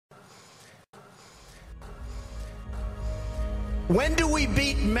When do we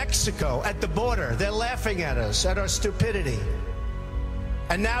beat Mexico at the border? They're laughing at us, at our stupidity.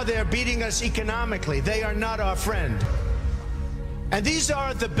 And now they're beating us economically. They are not our friend. And these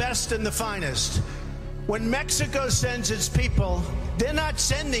are the best and the finest. When Mexico sends its people, they're not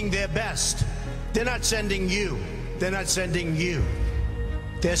sending their best. They're not sending you. They're not sending you.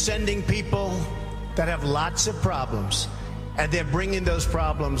 They're sending people that have lots of problems, and they're bringing those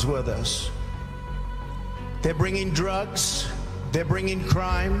problems with us. They're bringing drugs, they're bringing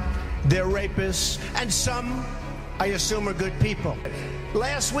crime, they're rapists, and some, I assume, are good people.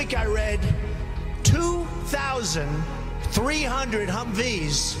 Last week I read 2,300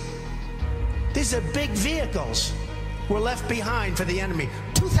 Humvees. These are big vehicles were left behind for the enemy.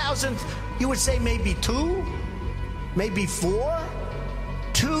 2,000, you would say maybe two, maybe four?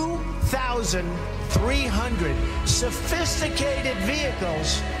 2,300 sophisticated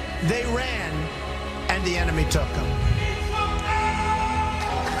vehicles they ran, and the enemy took them.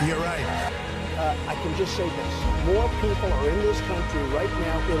 You're right. I can just say this. More people are in this country right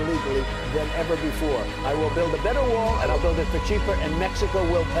now illegally than ever before. I will build a better wall, and I'll build it for cheaper, and Mexico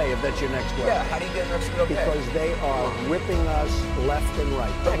will pay, if that's your next question. Yeah, how do you get Mexico to pay? Because they are ripping us left and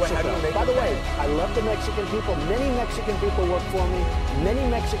right. By the way, I love the Mexican people. Many Mexican people work for me. Many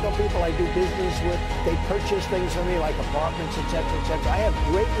Mexican people I do business with. They purchase things for me, like apartments, etc., etc. I have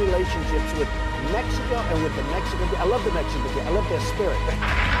great relationships with Mexico and with the Mexican people. I love the Mexican people. I love their spirit.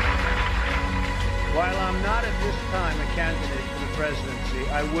 While I'm not at this time a candidate for the presidency,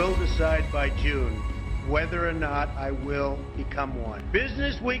 I will decide by June whether or not I will become one.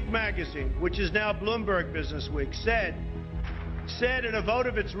 Business Week magazine, which is now Bloomberg Business Week, said in a vote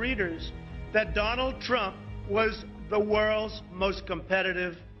of its readers that Donald Trump was the world's most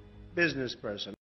competitive business person.